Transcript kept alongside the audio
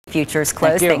futures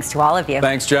close. Thanks to all of you.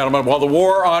 Thanks, gentlemen. Well, the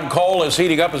war on coal is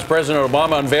heating up as President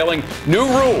Obama unveiling new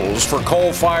rules for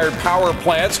coal-fired power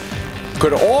plants.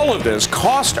 Could all of this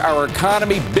cost our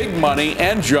economy big money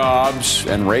and jobs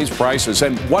and raise prices?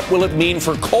 And what will it mean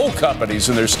for coal companies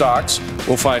and their stocks?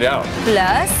 We'll find out.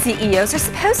 Plus, CEOs are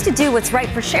supposed to do what's right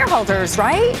for shareholders,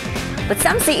 right? But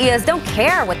some CEOs don't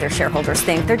care what their shareholders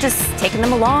think. They're just taking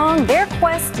them along their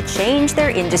quest to change their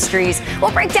industries.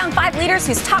 We'll break down 5 leaders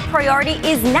whose top priority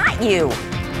is not you.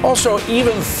 Also,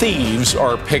 even thieves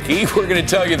are picky. We're going to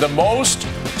tell you the most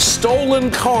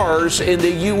stolen cars in the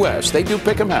U.S. They do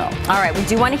pick them out. All right, we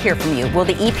do want to hear from you. Will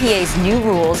the EPA's new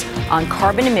rules on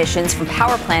carbon emissions from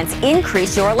power plants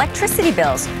increase your electricity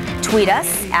bills? Tweet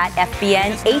us at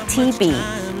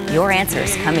FBNATB. Your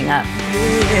answers coming up.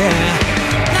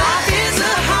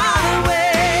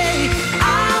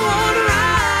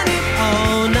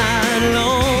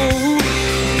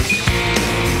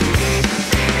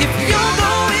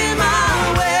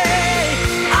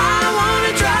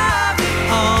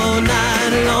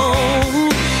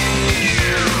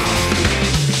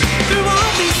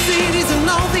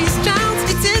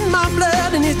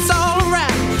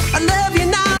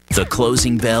 The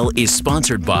Closing Bell is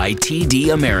sponsored by TD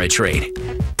Ameritrade,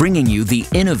 bringing you the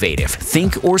innovative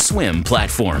Think or Swim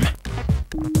platform. 5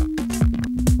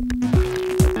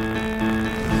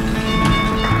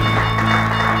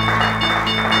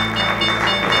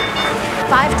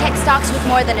 tech stocks with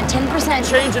more than a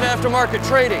 10% change in aftermarket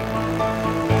trading.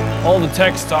 All the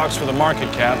tech stocks with a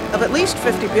market cap of at least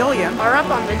 $50 billion are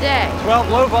up on the day. 12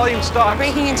 low-volume stocks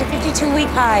breaking into 52-week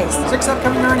highs. 6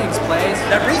 upcoming earnings plays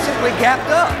that recently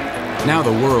gapped up. Now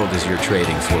the world is your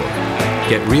trading floor.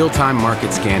 Get real-time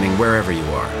market scanning wherever you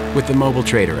are with the mobile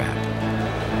trader app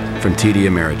from TD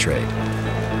Ameritrade.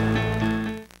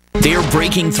 They're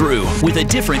breaking through with a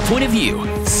different point of view.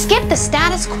 Skip the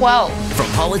status quo. From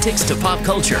politics to pop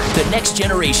culture, the next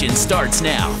generation starts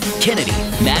now. Kennedy,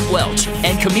 Matt Welch,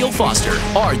 and Camille Foster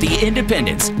are The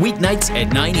Independents, weeknights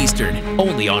at 9 Eastern,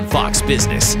 only on Fox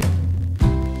Business.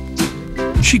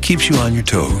 She keeps you on your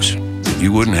toes.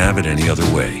 You wouldn't have it any other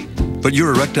way. But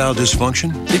your erectile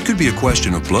dysfunction? It could be a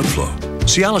question of blood flow.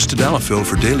 Cialis Tadalafil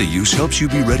for daily use helps you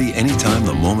be ready anytime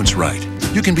the moment's right.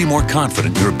 You can be more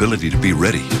confident in your ability to be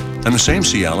ready. And the same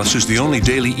Cialis is the only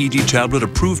daily ED tablet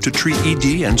approved to treat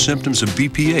ED and symptoms of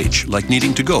BPH, like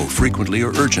needing to go frequently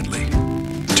or urgently.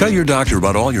 Tell your doctor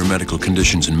about all your medical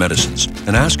conditions and medicines,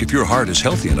 and ask if your heart is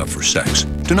healthy enough for sex.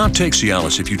 Do not take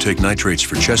Cialis if you take nitrates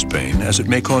for chest pain, as it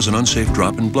may cause an unsafe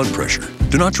drop in blood pressure.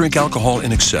 Do not drink alcohol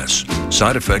in excess.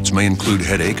 Side effects may include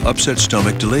headache, upset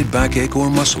stomach, delayed backache,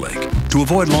 or muscle ache. To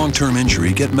avoid long-term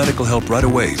injury, get medical help right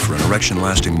away for an erection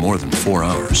lasting more than 4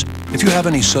 hours. If you have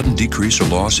any sudden decrease or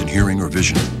loss in hearing or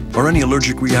vision, or any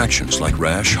allergic reactions like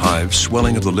rash, hives,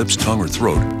 swelling of the lips, tongue, or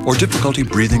throat, or difficulty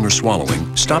breathing or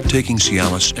swallowing, stop taking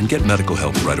Cialis and get medical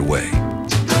help right away.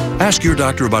 Ask your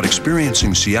doctor about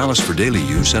experiencing Cialis for daily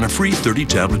use and a free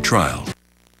 30-tablet trial.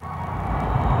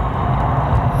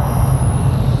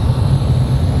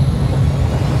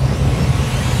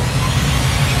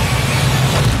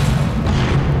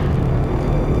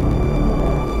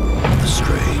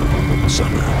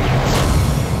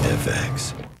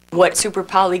 What Super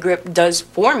Poly Grip does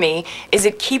for me is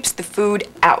it keeps the food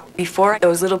out. Before,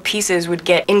 those little pieces would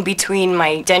get in between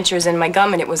my dentures and my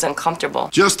gum, and it was uncomfortable.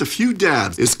 Just a few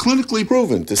dabs is clinically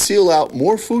proven to seal out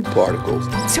more food particles.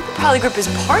 Super Poly Grip is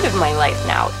part of my life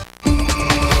now.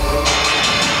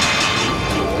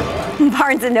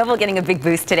 Barnes & Noble getting a big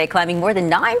boost today, climbing more than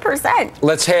 9%.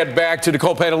 Let's head back to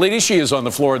Nicole Pantalini. She is on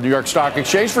the floor of the New York Stock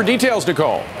Exchange for details,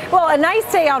 Nicole. Well, a nice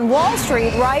day on Wall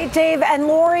Street, right, Dave and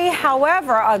Lori?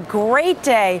 However, a great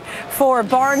day for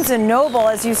Barnes & Noble.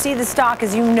 As you see the stock,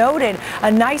 as you noted,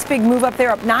 a nice big move up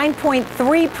there, up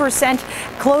 9.3%,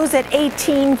 closed at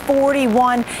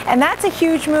 1841. And that's a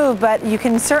huge move, but you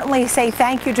can certainly say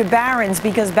thank you to Barron's,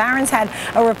 because Barron's had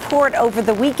a report over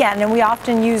the weekend, and we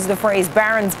often use the phrase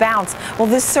Barron's bounce. Well,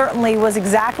 this certainly was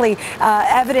exactly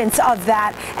evidence of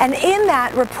that. And in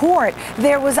that report,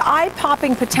 there was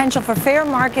eye-popping potential for fair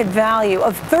market value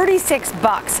of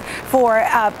 $36 for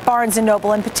Barnes &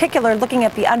 Noble. In particular, looking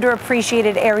at the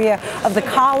underappreciated area of the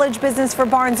college business for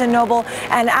Barnes & Noble.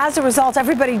 And as a result,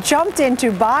 everybody jumped in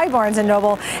to buy Barnes &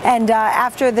 Noble. And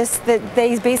after this,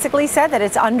 they basically said that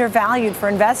it's undervalued for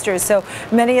investors. So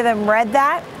many of them read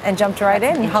that and jumped right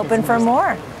in, hoping for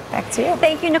more. Back to you.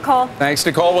 Thank you, Nicole. Thanks,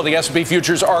 Nicole. Well, the S&P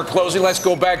futures are closing. Let's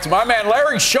go back to my man,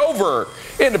 Larry Shover,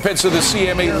 in the pits of the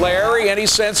CME. Larry, any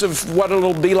sense of what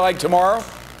it'll be like tomorrow?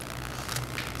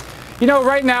 You know,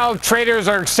 right now, traders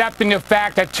are accepting the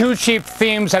fact that two chief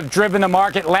themes have driven the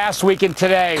market last week and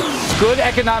today. Good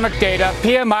economic data,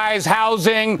 PMIs,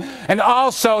 housing, and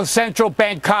also central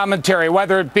bank commentary,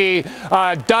 whether it be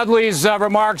Dudley's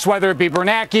remarks, whether it be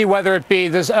Bernanke, whether it be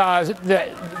the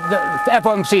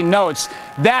FOMC notes.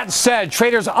 That said,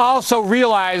 traders also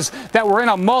realize that we're in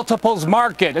a multiples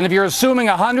market, and if you're assuming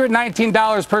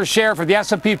 $119 per share for the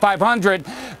S&P 500,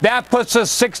 that puts us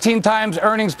 16 times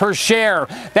earnings per share.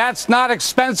 That's not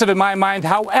expensive in my mind.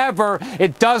 However,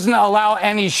 it doesn't allow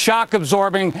any shock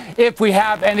absorbing if we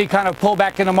have any kind of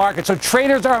pullback in the market. So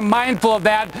traders are mindful of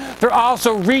that. They're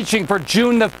also reaching for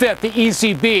June the 5th, the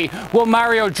ECB. Will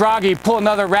Mario Draghi pull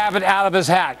another rabbit out of his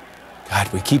hat?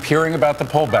 God, we keep hearing about the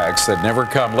pullbacks that never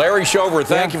come. Larry Shover,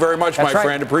 thank you very much, my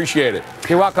friend. Appreciate it.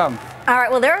 You're welcome. All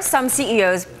right, well, there are some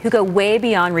CEOs who go way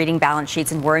beyond reading balance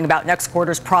sheets and worrying about next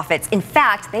quarter's profits. In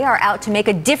fact, they are out to make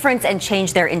a difference and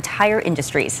change their entire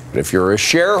industries. If you're a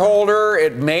shareholder,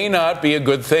 it may not be a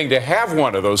good thing to have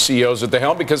one of those CEOs at the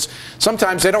helm because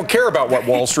sometimes they don't care about what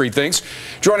Wall Street thinks.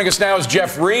 Joining us now is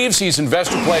Jeff Reeves. He's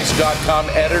InvestorPlace.com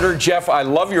editor. Jeff, I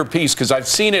love your piece because I've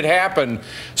seen it happen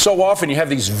so often. You have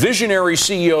these visionary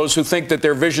CEOs who think that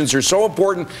their visions are so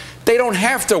important, they don't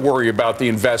have to worry about the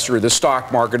investor or the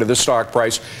stock market or the stock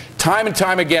price time and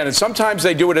time again, and sometimes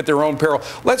they do it at their own peril.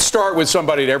 Let's start with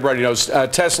somebody that everybody knows,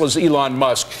 Tesla's Elon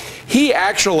Musk. He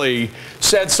actually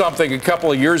said something a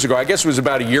couple of years ago, I guess it was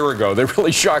about a year ago, that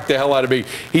really shocked the hell out of me.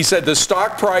 He said the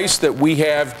stock price that we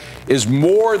have is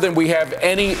more than we have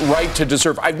any right to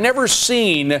deserve. I've never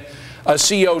seen a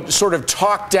CEO sort of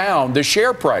talk down the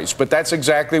share price, but that's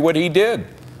exactly what he did.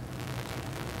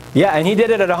 Yeah, and he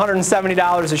did it at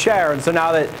 $170 a share, and so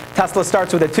now that Tesla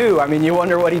starts with a 2, I mean, you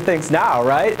wonder what he thinks now,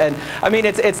 right? And I mean,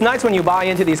 it's nice when you buy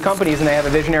into these companies and they have a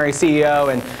visionary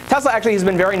CEO, and Tesla actually has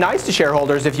been very nice to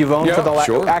shareholders if you've owned for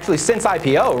the actually since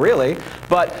IPO, really.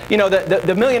 But you know,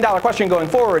 the million-dollar question going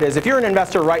forward is, if you're an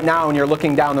investor right now and you're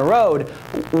looking down the road,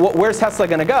 where's Tesla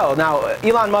going to go? Now,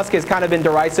 Elon Musk has kind of been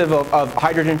derisive of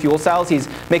hydrogen fuel cells. He's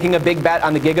making a big bet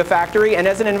on the Gigafactory, and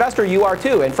as an investor, you are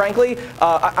too. And frankly,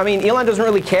 I mean, Elon doesn't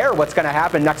really care what's going to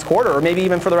happen next quarter or maybe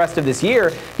even for the rest of this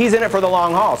year. He's in it for the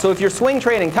long haul. So if you're swing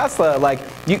trading Tesla, like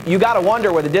you got to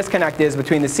wonder where the disconnect is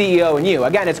between the CEO and you.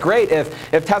 Again, it's great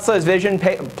if Tesla's vision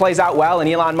plays out well and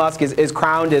Elon Musk is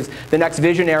crowned as the next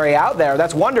visionary out there.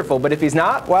 That's wonderful. But if he's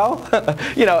not, well,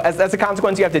 you know, that's a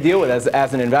consequence you have to deal with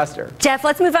as an investor. Jeff,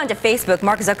 let's move on to Facebook.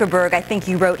 Mark Zuckerberg, I think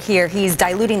you wrote here, he's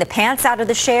diluting the pants out of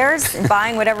the shares and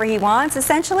buying whatever he wants,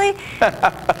 essentially.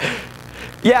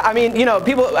 Yeah, I mean, you know,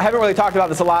 people haven't really talked about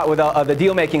this a lot with the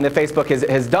deal making that Facebook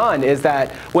has done, is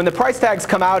that when the price tags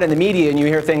come out in the media and you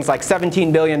hear things like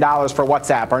 $17 billion for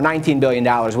WhatsApp or $19 billion,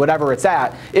 whatever it's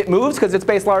at, it moves because it's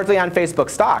based largely on Facebook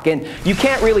stock. And you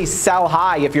can't really sell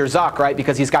high if you're Zuck, right,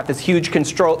 because he's got this huge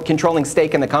controlling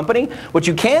stake in the company. What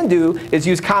you can do is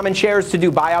use common shares to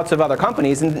do buyouts of other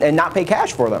companies and not pay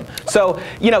cash for them. So,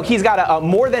 you know, he's got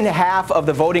more than half of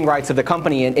the voting rights of the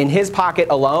company in his pocket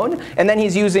alone, and then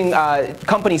he's using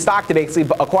company stock to basically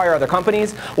acquire other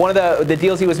companies. One of the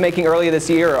deals he was making earlier this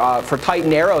year for Titan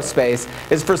Aerospace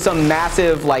is for some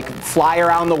massive, like, fly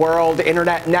around the world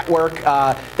internet network.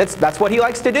 That's what he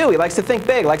likes to do. He likes to think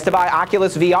big. Likes to buy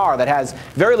Oculus VR that has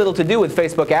very little to do with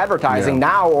Facebook advertising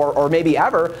now or maybe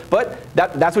ever. But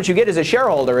that's what you get as a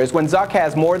shareholder, is when Zuck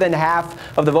has more than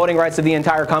half of the voting rights of the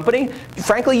entire company,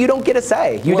 frankly, you don't get a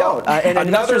say. You don't. And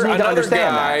investors need to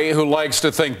understand that. Another guy who likes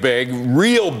to think big,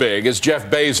 real big, is Jeff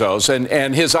Bezos, and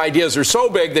his ideas are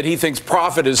so big that he thinks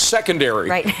profit is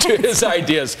secondary to his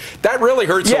ideas. That really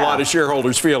hurts a lot of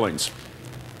shareholders' feelings.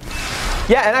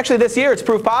 Yeah, and actually this year it's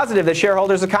proof positive that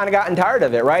shareholders have kind of gotten tired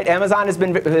of it, right? Amazon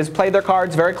has played their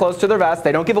cards very close to their vest.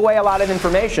 They don't give away a lot of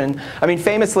information. I mean,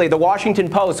 famously, the Washington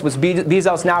Post, which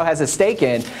Bezos now has a stake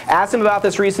in, asked him about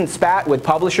this recent spat with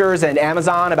publishers and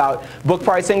Amazon about book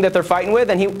pricing that they're fighting with,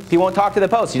 and he won't talk to the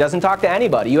Post. He doesn't talk to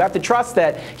anybody. You have to trust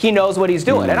that he knows what he's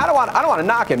doing. And I don't want to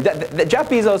knock him. Jeff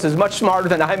Bezos is much smarter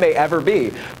than I may ever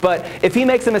be. But if he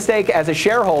makes a mistake as a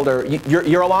shareholder,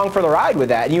 you're along for the ride with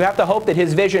that. And you have to hope that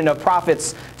his vision of profits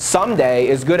someday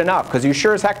is good enough, because you're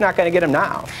sure as heck not going to get him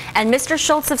now. And Mr.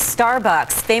 Schultz of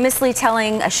Starbucks famously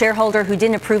telling a shareholder who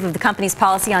didn't approve of the company's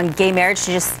policy on gay marriage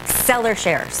to just sell their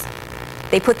shares.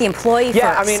 They put the employee first.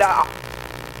 I mean,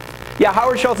 Yeah,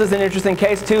 Howard Schultz is an interesting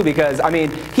case too because, I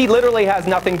mean, he literally has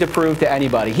nothing to prove to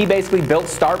anybody. He basically built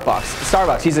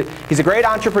Starbucks. He's a great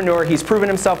entrepreneur. He's proven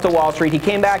himself to Wall Street. He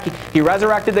came back. He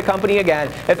resurrected the company again.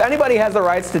 If anybody has the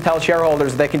rights to tell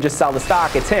shareholders they can just sell the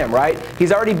stock, it's him, right?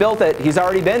 He's already built it. He's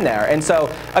already been there. And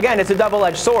so, again, it's a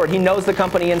double-edged sword. He knows the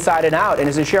company inside and out. And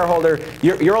as a shareholder,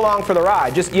 you're along for the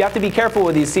ride. Just you have to be careful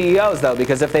with these CEOs, though,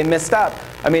 because if they misstep,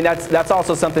 I mean, that's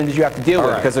also something that you have to deal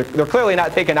with because they're clearly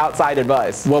not taking outside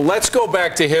advice. Well, let's go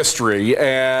back to history.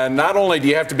 And not only do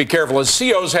you have to be careful, as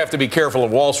CEOs have to be careful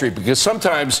of Wall Street because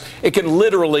sometimes it can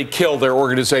literally kill their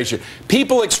organization.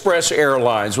 People Express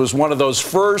Airlines was one of those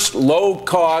first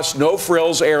low-cost,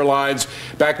 no-frills airlines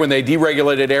back when they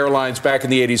deregulated airlines back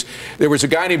in the 80s. There was a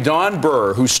guy named Don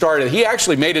Burr who started. He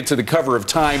actually made it to the cover of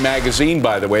Time magazine,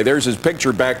 by the way. There's his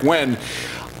picture back when.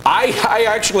 I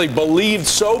actually believed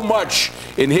so much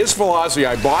in his philosophy.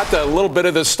 I bought a little bit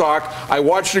of the stock. I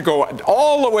watched it go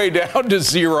all the way down to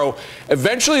zero.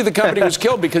 Eventually, the company was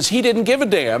killed because he didn't give a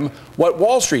damn what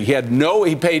Wall Street.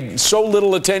 He paid so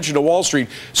little attention to Wall Street.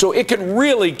 So it can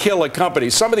really kill a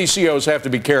company. Some of these CEOs have to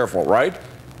be careful, right?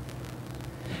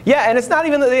 Yeah, and it's not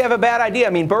even that they have a bad idea. I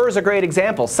mean, Burr is a great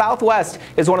example. Southwest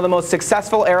is one of the most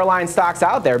successful airline stocks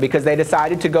out there because they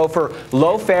decided to go for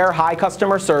low fare, high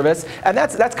customer service. And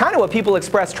that's kind of what People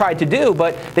Express tried to do,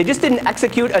 but they just didn't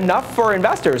execute enough for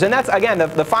investors. And that's, again,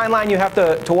 the fine line you have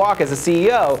to walk as a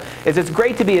CEO is it's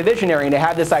great to be a visionary and to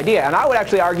have this idea. And I would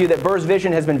actually argue that Burr's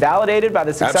vision has been validated by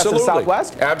the success of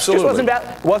Southwest. Absolutely.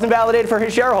 Just wasn't validated for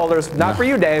his shareholders. Not for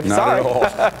you, Dave. Not Sorry. at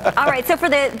all. All right, so for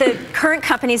the current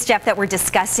companies, Jeff, that we're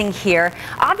discussing here,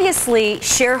 obviously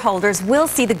shareholders will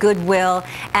see the goodwill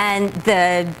and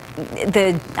the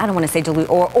I don't want to say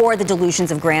or the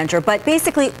delusions of grandeur, but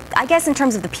basically, I guess in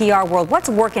terms of the PR world, what's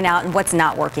working out and what's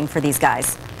not working for these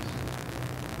guys?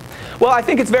 Well, I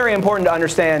think it's very important to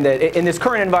understand that in this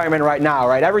current environment right now,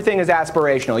 right, everything is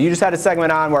aspirational. You just had a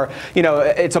segment on where, you know,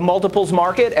 it's a multiples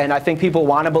market, and I think people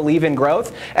want to believe in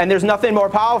growth. And there's nothing more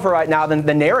powerful right now than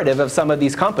the narrative of some of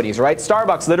these companies, right?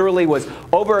 Starbucks literally was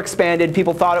overexpanded.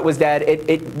 People thought it was dead.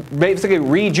 It basically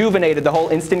rejuvenated the whole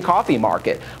instant coffee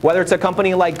market. Whether it's a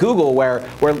company like Google, where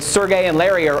Sergey and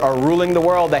Larry are ruling the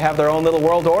world, they have their own little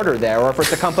world order there, or if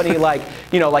it's a company like,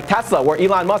 you know, like Tesla, where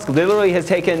Elon Musk literally has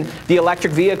taken the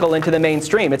electric vehicle into the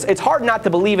mainstream. It's hard not to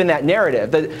believe in that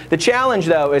narrative. The challenge,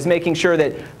 though, is making sure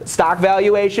that stock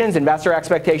valuations, investor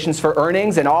expectations for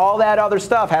earnings, and all that other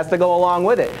stuff has to go along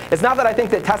with it. It's not that I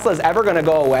think that Tesla is ever going to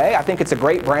go away. I think it's a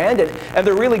great brand, and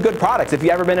they're really good products if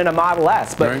you've ever been in a Model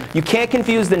S. But you can't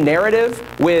confuse the narrative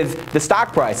with the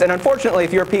stock price. And unfortunately,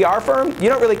 if you're a PR firm, you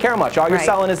don't really care much. All you're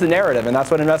selling is the narrative, and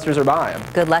that's what investors are buying.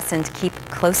 Good lesson to keep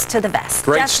close to the vest.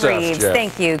 Great Jeff stuff, Reeves, Jeff.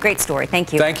 Thank you. Great story.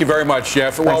 Thank you. Thank you very much,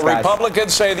 Jeff. Thanks, Well, guys.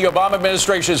 Republicans say the Obama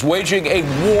administration is waging a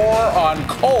war on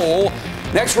coal.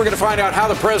 Next, we're going to find out how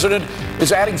the president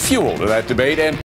is adding fuel to that debate. And